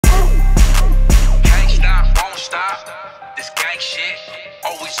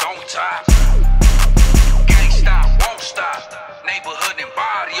top. Can't stop, won't stop. Neighborhood and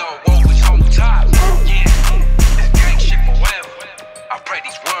barrio, always on top. Yeah, this gang shit forever. I pray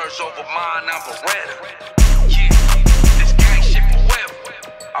these words over mine, I'm Beretta. Yeah, this gang shit forever.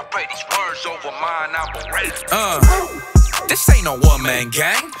 I pray these words over mine, I'm Beretta. This ain't no one-man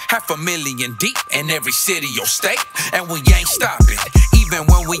gang, 500,000 deep in every city or state, and we ain't stopping. Even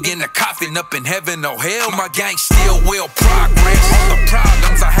when we in the coffin up in heaven or hell, my gang still will progress. All the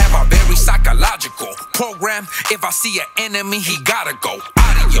problems I have are very psychological. Program, if I see an enemy, he gotta go.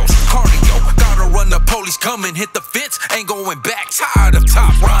 Adios, cardio, gotta run, the police come and hit the fence, ain't going back. Tired of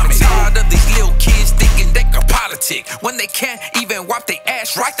top rhyming, tired of these little kids thinking they can politic when they can't even wipe their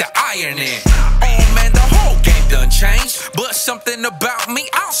ass right to iron in. Oh man, the whole game done changed, but something about me,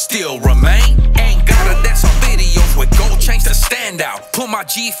 I'll still remain. Ain't gotta dance on videos with gold chains to stand out. Pull my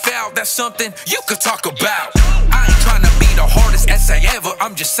G foul, that's something you could talk about. I ain't tryna be the hardest essay ever,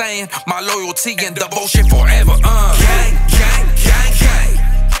 I'm just saying my loyalty and devotion forever. Gang, gang, gang, gang.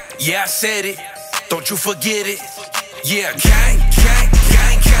 Yeah, I said it, don't you forget it. Yeah, gang, gang,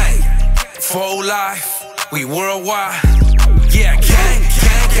 gang, gang. For life, we worldwide. Yeah, gang,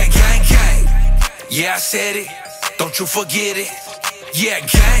 gang, gang, gang, gang. Yeah, I said it, don't you forget it. Yeah,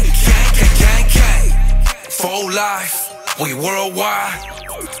 gang, gang, gang, gang, gang. For life, we worldwide.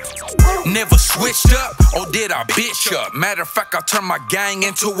 Never switched up, or did I bitch up? Matter of fact, I turned my gang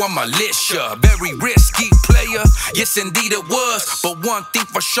into a militia. Very risky player, yes indeed it was. But one thing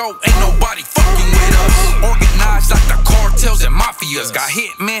for sure, ain't nobody fucking with us. Organized like the cartels and mafias. Got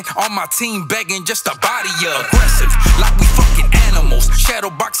hitmen on my team begging just to body ya. Aggressive, like we fucking animals.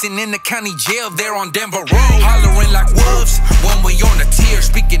 Shadowboxing in the county jail there on Denver Road. Hollering like wolves when we on the tier.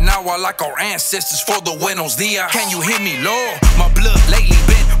 Speaking now I like our ancestors for the buenos dias. Can you hear me, Lord? My blood lately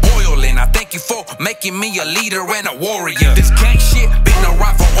been boiling. I thank you for making me a leader and a warrior. This gang shit been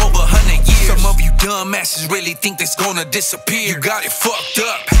around for over 100 years. Some of you dumbasses really think it's gonna disappear. You got it fucked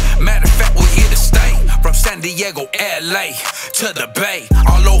up. Matter of fact, we're here to stay. From San Diego, LA to the Bay,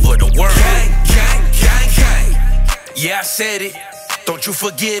 all over the world. Gang, gang, gang, gang. Yeah, I said it, don't you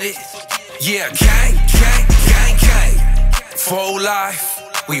forget it. Yeah, gang, gang, gang, gang. For life,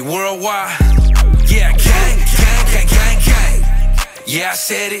 we worldwide. Yeah, gang, gang, gang, gang, gang. Yeah, I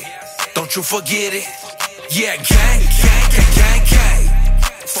said it, don't you forget it. Yeah, gang, gang, gang, gang, gang.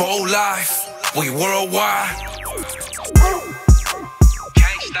 For life, we worldwide.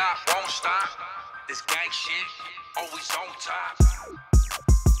 Can't stop, won't stop. This gang shit, always on top.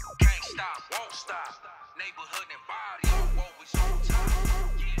 Can't stop, won't stop. Neighborhood and body, always on top.